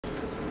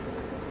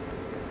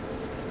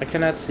I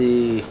cannot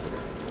see.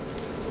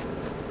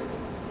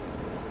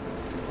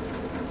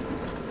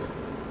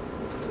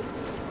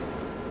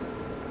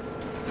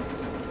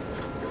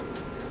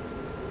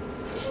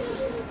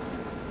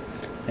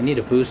 I need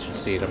a booster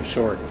seat, I'm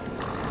short.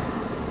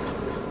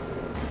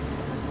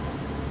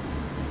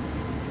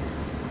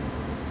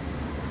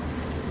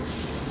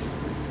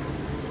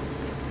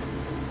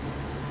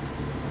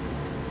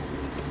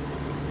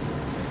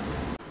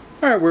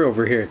 Alright, we're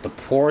over here at the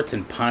port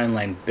in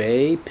Pineline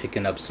Bay,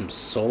 picking up some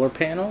solar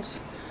panels.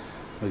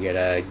 We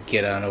gotta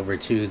get on over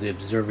to the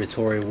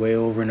observatory way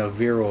over in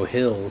Overo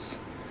Hills.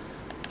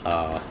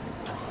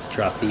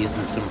 Drop these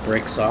and some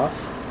bricks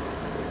off.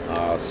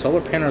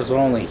 Solar panels are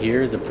only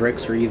here. The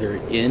bricks are either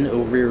in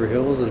Overo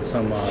Hills and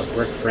some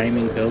brick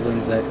framing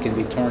buildings that can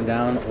be torn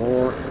down,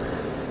 or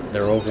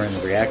they're over in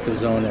the reactive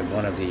zone at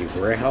one of the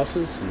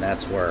warehouses, and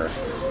that's where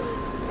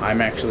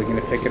I'm actually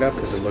going to pick it up,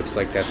 because it looks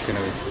like that's going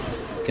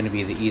to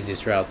be the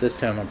easiest route. This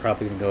time I'm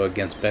probably going to go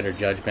against better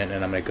judgment,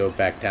 and I'm going to go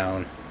back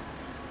down,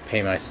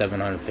 pay my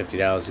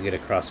 $750 to get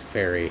across the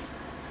ferry,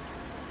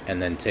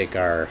 and then take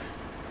our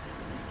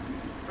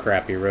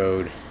crappy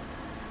road,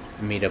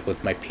 meet up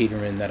with my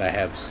Peterman that I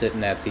have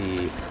sitting at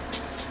the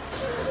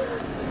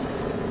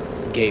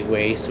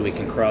gateway so we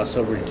can cross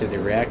over into the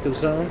reactive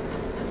zone,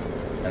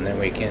 and then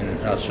we can,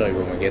 I'll show you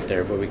when we get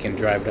there, but we can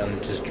drive down,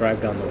 just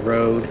drive down the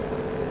road.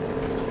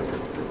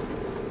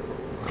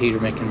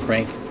 Peterman can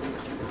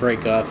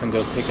break off and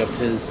go pick up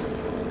his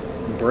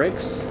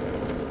bricks,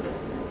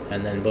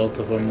 and then both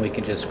of them we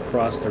can just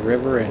cross the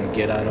river and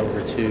get on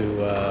over to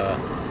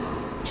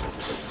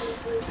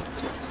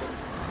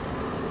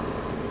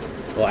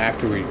well,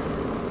 after we,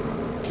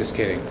 just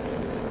kidding,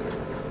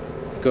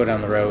 go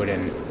down the road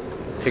and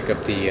pick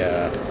up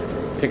the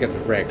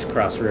bricks,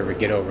 cross the river,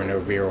 get over into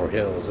Overo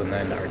Hills, and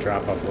then our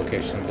drop-off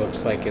location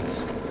looks like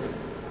it's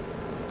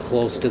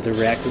close to the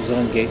reactive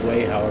zone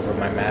gateway. However,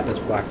 my map is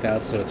blacked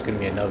out, so it's going to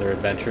be another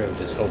adventure of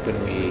just hoping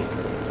we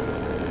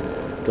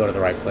go to the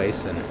right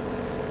place, and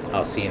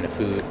I'll see in a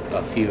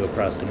few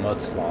across the mud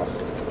slough.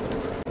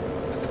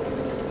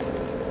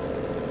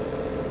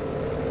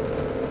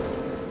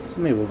 So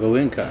maybe we'll go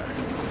in car.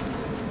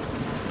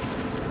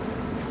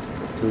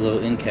 Do a little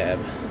in cab.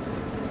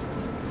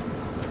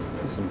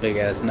 Some big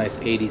ass nice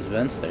 80s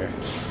vents there.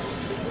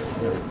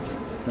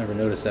 Never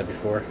noticed that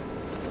before.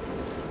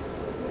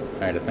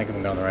 Alright, I think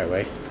I'm going the right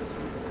way.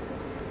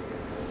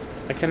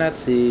 I cannot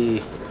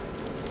see.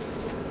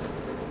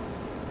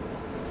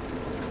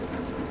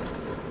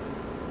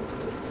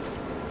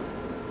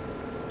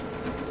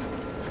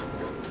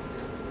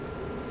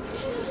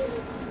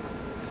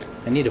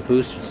 I need a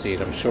booster seat,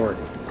 I'm short.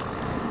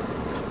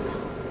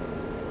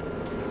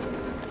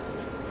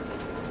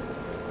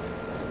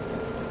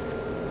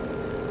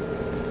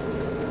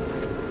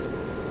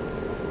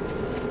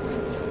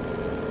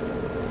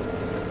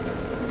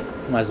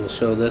 Might as well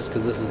show this,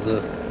 because this is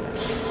the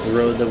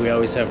road that we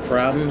always have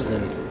problems,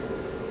 and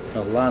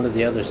a lot of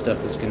the other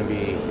stuff is going to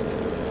be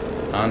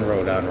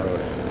on-road.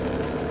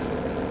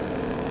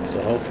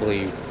 So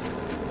hopefully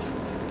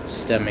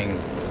stemming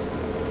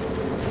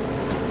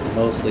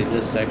mostly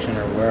this section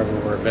or wherever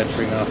we're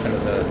venturing off into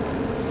the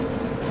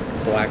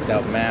blacked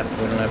out map,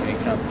 we don't have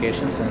any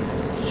complications, and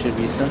it should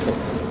be simple.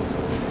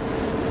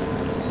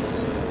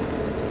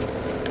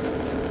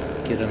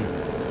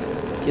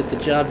 Get the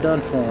job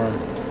done for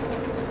them.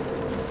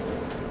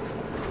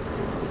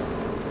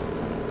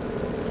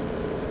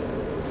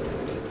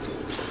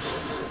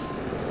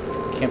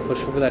 Can't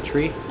push over that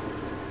tree.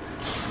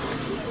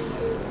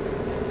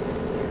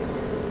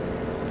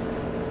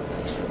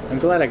 I'm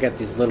glad I got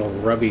these little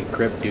rubby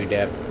grip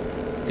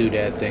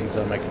doodad things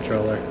on my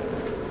controller.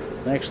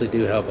 They actually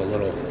do help a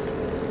little.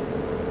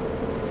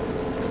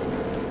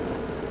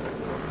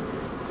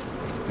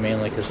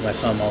 Mainly because my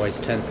thumb always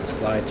tends to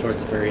slide towards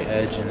the very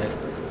edge, and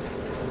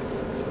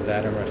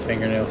that or my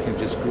fingernail can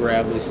just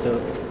barely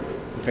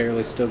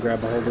still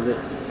grab a hold of it.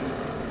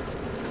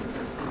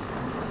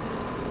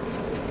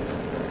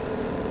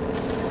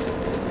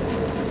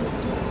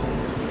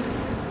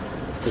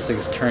 This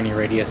thing's turning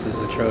radius is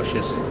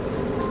atrocious.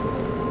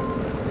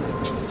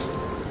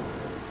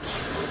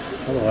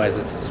 Otherwise,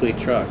 it's a sweet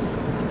truck.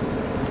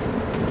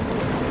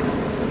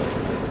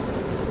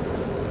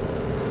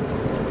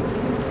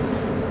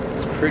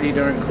 It's pretty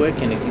darn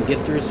quick, and it can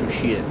get through some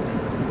shit.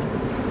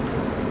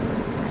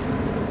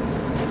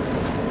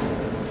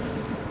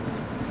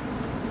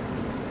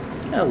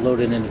 I'll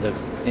load it into the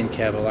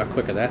in-cab a lot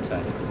quicker that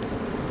time.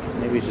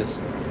 Maybe it just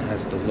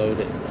has to load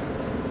it.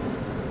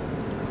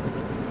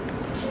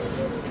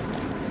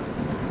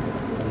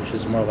 Which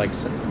is more like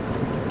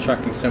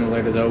trucking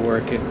simulator though, where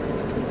it could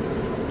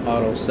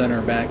auto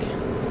center back.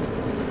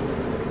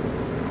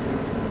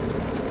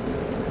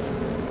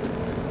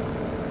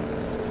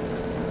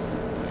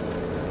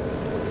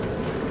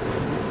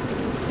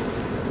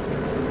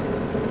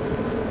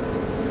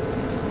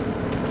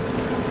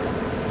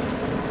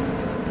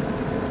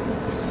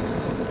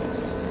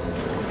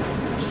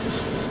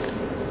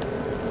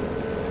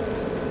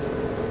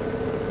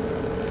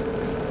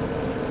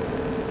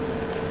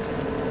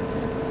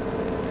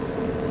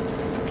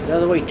 Get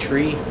out of the way,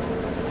 tree.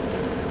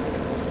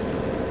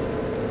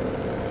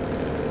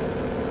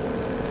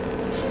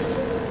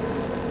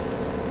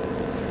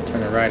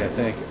 Turn it right, I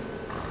think.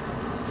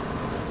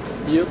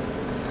 Yep.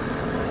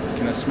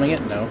 Can I swing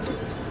it? No.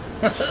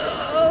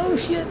 Oh,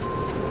 shit.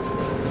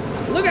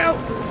 Look out!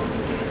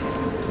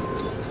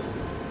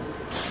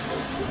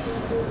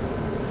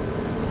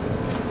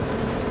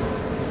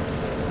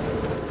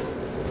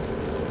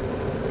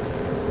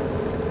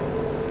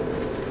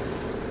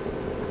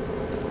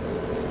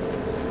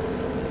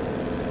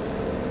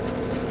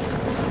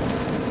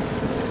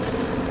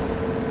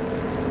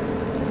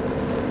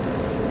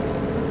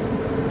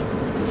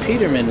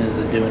 Peterman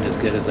isn't doing as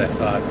good as I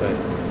thought, but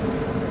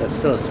that's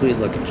still a sweet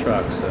looking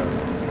truck, so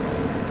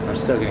I'm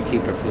still going to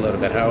keep it for a little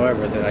bit.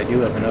 However, that I do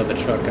have another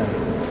truck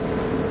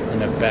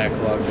in a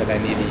backlog that I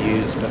need to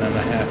use, but I'm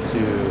going to have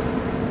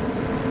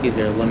to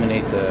either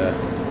eliminate that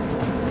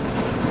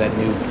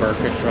new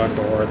Burka truck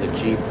or the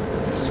Jeep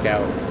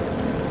Scout.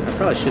 I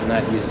probably should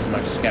not use as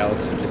much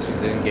Scouts and just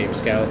use in-game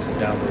Scouts and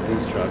download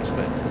these trucks,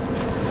 but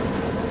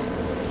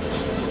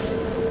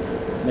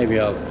maybe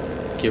I'll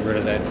get rid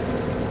of that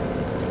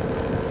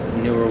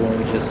newer one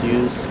we just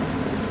used.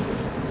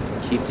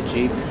 Keep the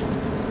Jeep.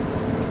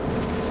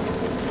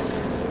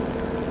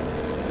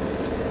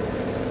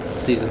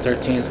 Season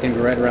 13 is going to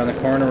be right around the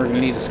corner. We're going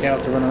to need a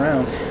Scout to run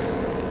around.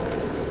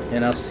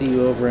 And I'll see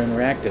you over in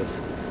Reactive.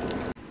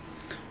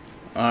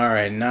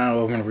 Alright, now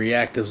over in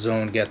Reactive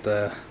Zone, get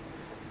the...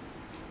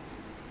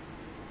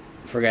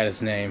 forgot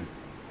his name.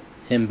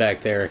 Him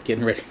back there,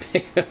 getting ready to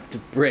pick up the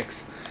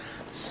bricks.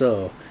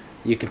 So,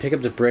 you can pick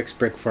up the bricks,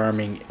 brick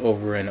farming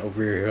over in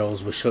Over Your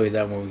Hills. We'll show you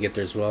that when we get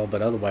there as well.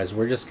 But otherwise,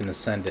 we're just going to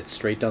send it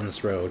straight down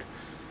this road.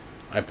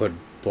 I put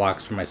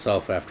blocks for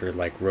myself after,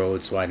 like,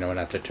 roads, so I know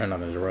not to turn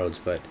on the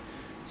roads. But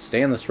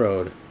stay on this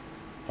road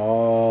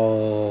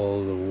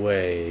all the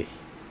way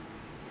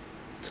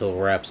till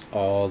it wraps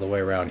all the way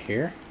around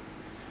here.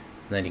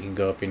 And then you can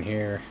go up in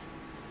here,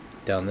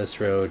 down this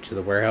road to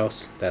the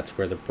warehouse. That's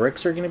where the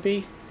bricks are going to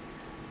be.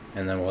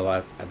 And then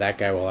that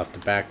guy will have to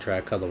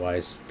backtrack,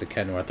 otherwise the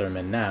Kenworth I'm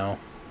in now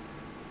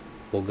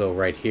will go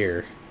right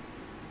here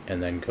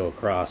and then go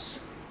across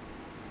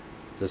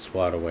this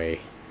waterway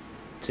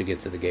to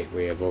get to the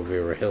gateway of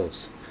Over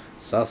Hills.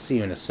 So I'll see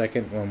you in a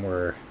second when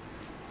we're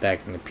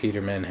back in the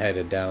Peterman,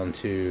 headed down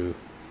to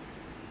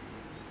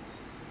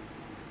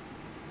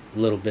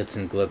Little Bits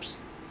and Glips,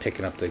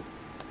 picking up the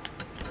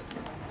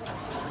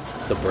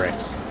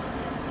bricks.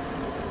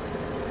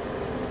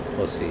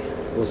 We'll see.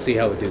 We'll see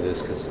how we do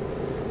this, because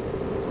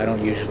I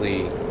don't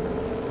usually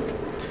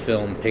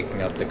film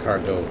picking up the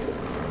cargo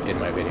in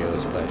my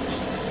videos, but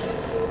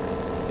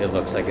it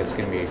looks like it's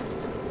going to be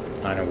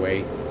on our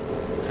way,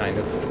 kind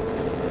of.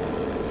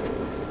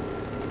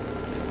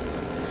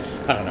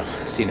 I don't know.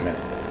 See you in a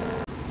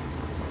minute.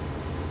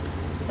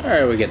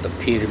 Alright, we get the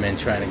Peterman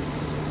trying to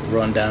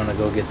run down and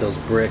go get those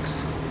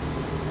bricks.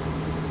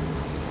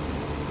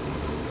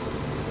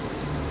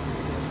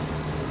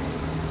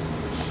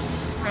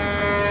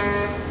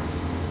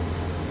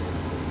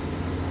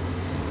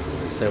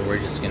 So we're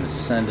just going to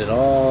send it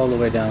all the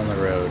way down the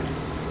road.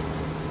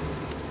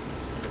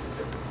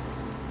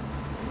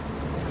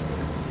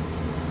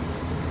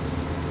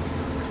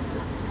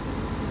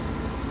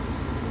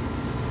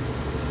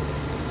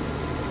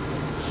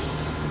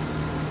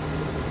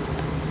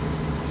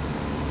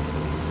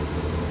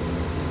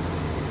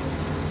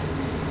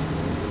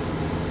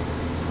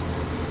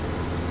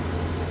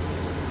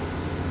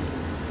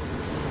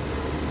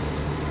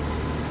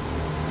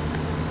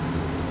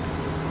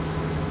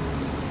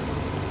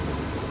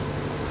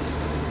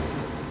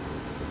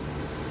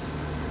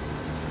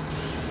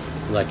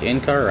 Like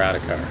in car or out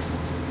of car?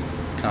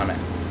 Comment.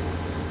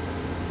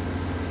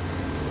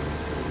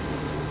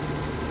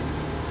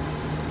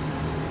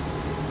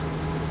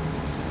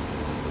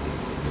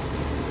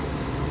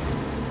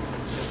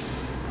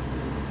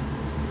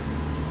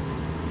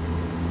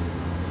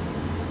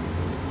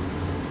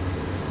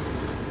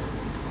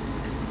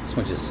 This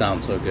one just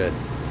sounds so good.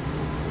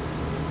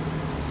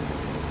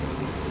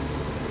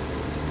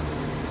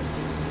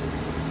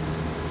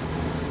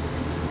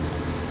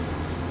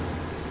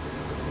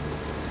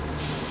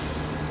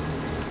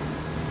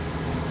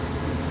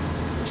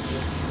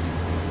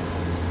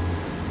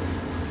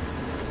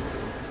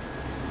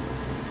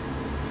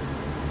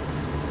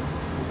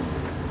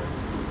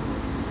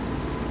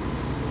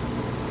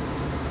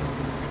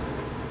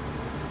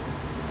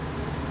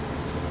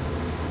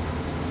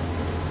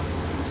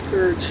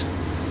 Scourge.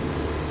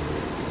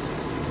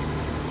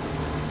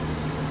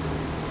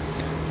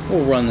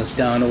 We'll run this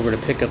down over to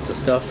pick up the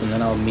stuff, and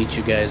then I'll meet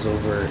you guys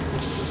over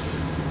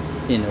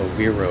in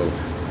Oviro.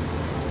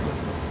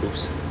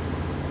 Oops.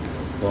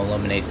 We'll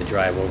eliminate the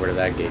drive over to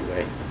that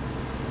gateway.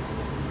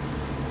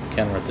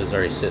 Kenworth is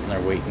already sitting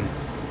there waiting.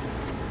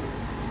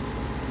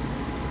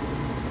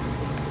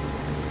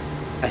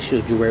 I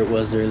showed you where it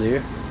was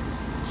earlier.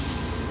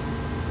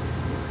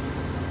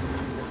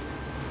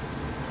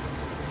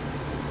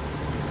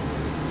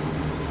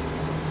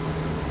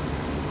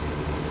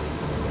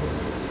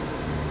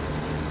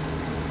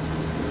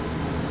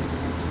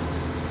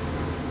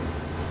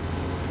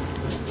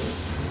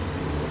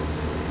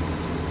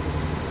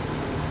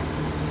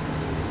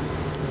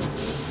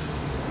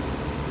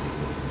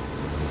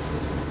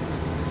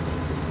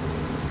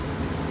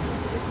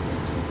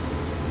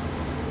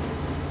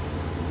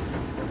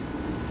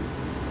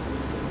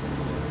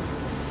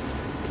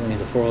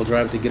 4-wheel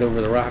drive to get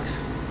over the rocks.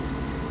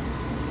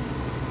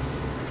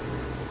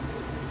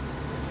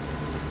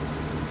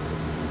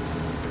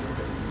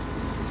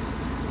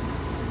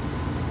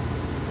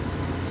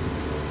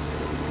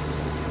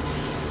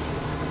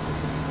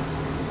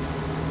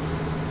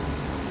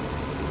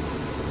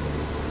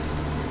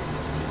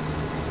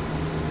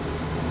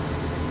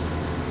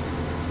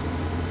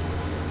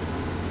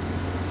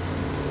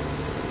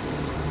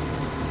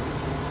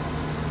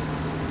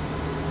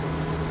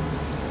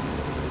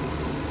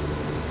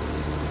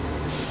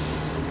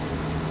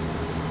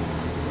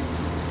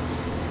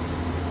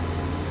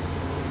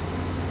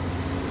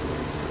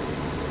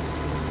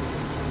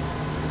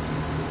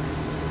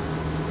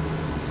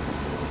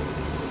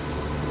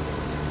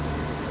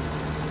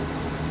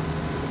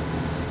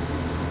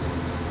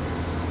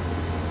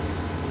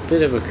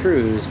 Bit of a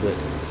cruise, but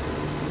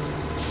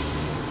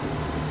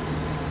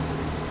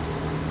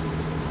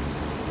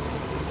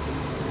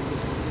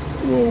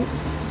whoa.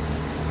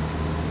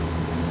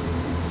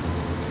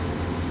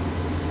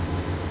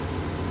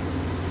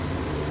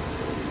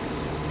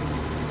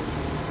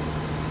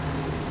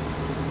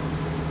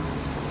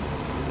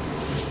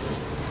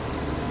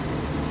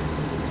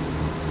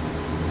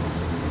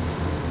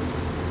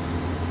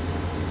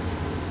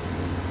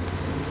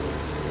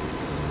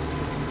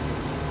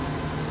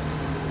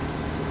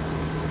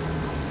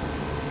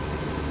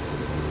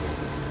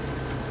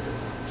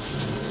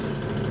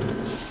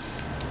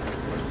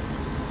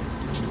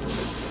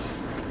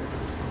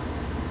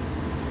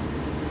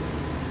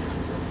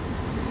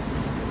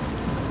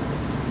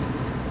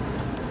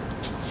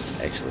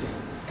 Actually,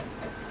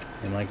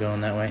 am I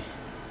going that way?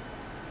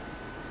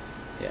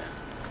 Yeah,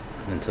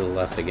 and then to the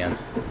left again.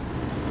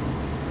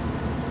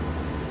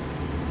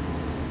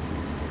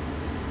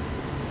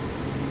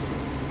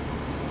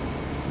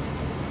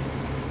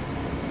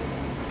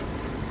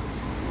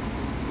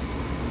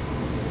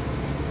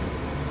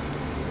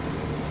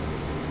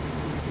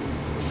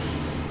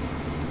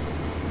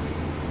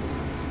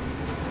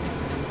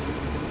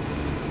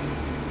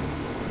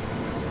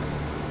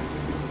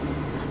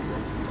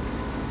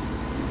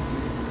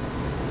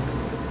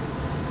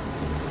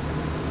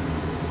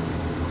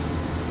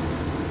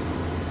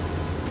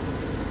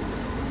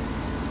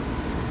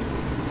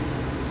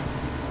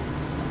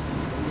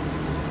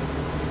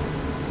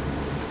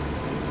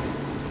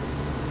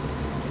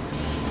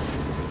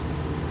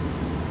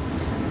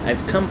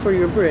 I've come for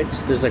your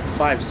bricks. There's like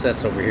 5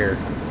 sets over here.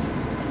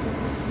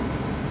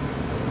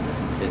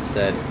 It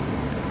said.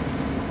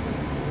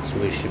 So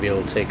we should be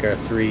able to take our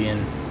 3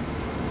 and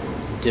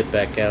dip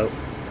back out.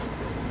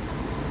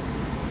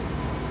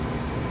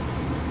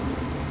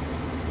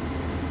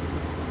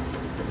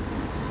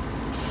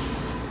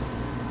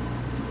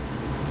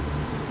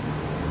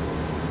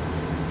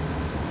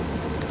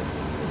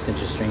 It's an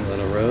interesting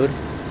little road.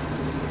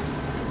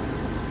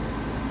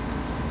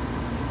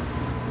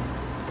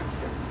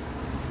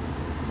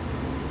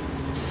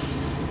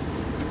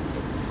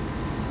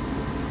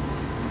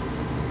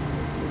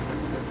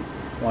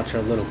 Watch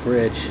our little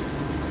bridge.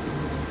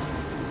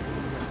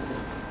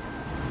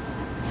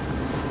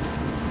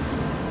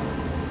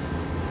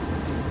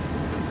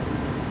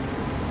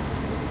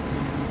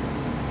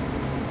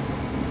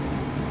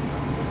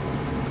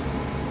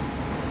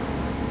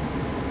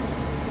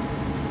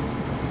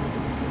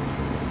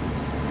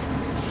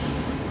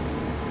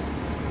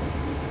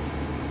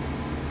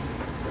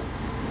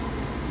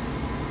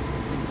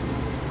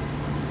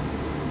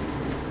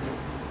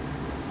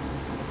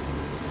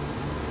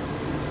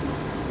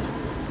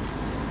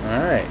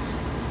 Alright.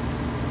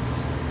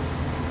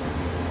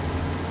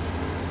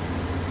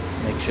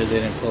 Make sure they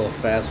didn't pull a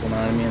fast one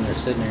on me and they're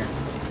sitting here.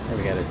 Oh,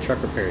 we got a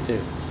truck repair too.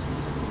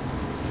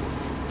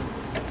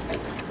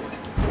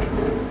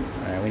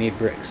 Alright, we need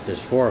bricks.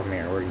 There's 4 of them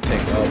here. We're going to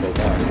take all but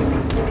one.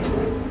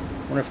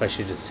 I wonder if I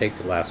should just take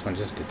the last one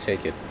just to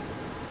take it.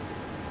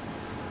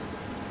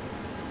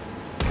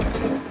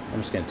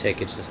 I'm just going to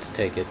take it just to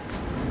take it.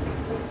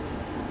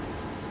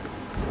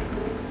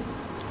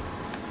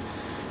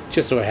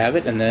 Just so I have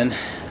it, and then,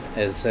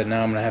 as I said,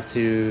 now I'm going to have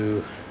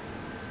to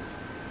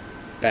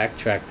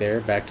backtrack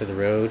there, back to the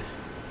road,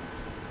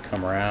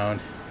 come around,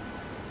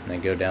 and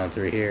then go down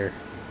through here.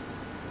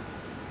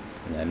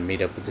 And then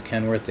meet up with the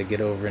Kenworth to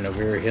get over in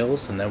Observatory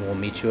Hills, and then we'll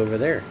meet you over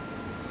there.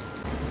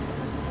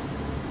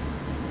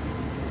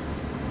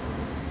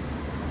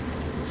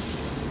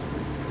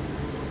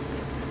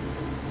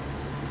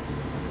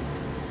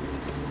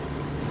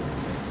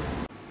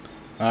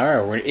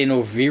 Alright, we're in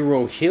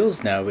Observatory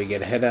Hills now. We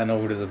gotta head on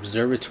over to the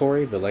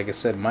observatory, but like I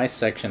said, my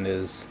section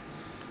is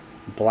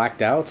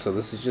blacked out, so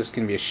this is just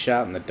gonna be a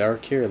shot in the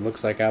dark here. It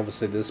looks like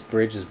obviously this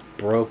bridge is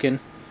broken.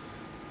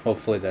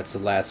 Hopefully that's the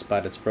last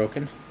spot it's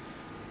broken,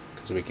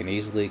 because we can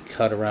easily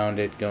cut around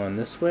it going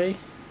this way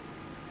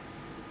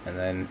and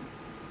then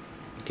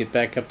get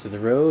back up to the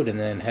road and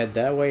then head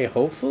that way.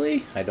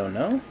 Hopefully, I don't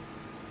know,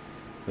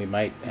 we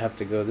might have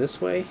to go this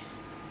way.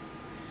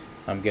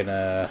 I'm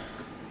gonna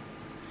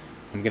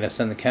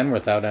send the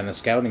Kenworth out on a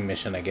scouting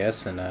mission, I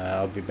guess, and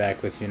I'll be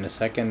back with you in a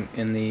second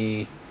in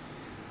the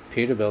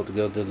Peterbilt to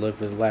go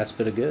deliver the last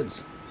bit of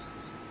goods.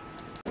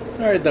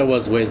 Alright, that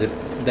was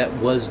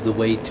the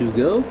way to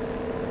go.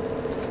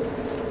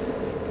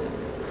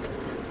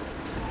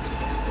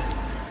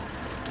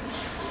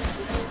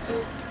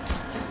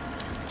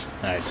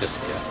 Alright,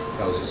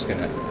 I was just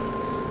gonna,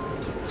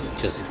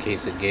 just in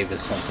case it gave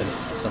us something,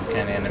 some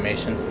kind of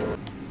animation.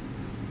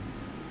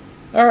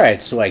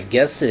 Alright, so I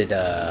guess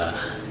I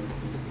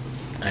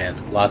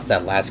had lost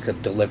that last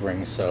clip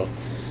delivering, so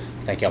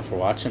thank y'all for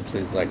watching.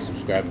 Please like,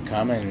 subscribe, and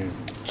comment, and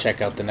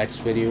check out the next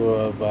video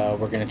of,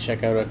 we're going to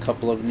check out a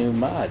couple of new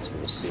mods.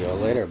 We'll see y'all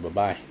later.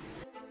 Bye-bye.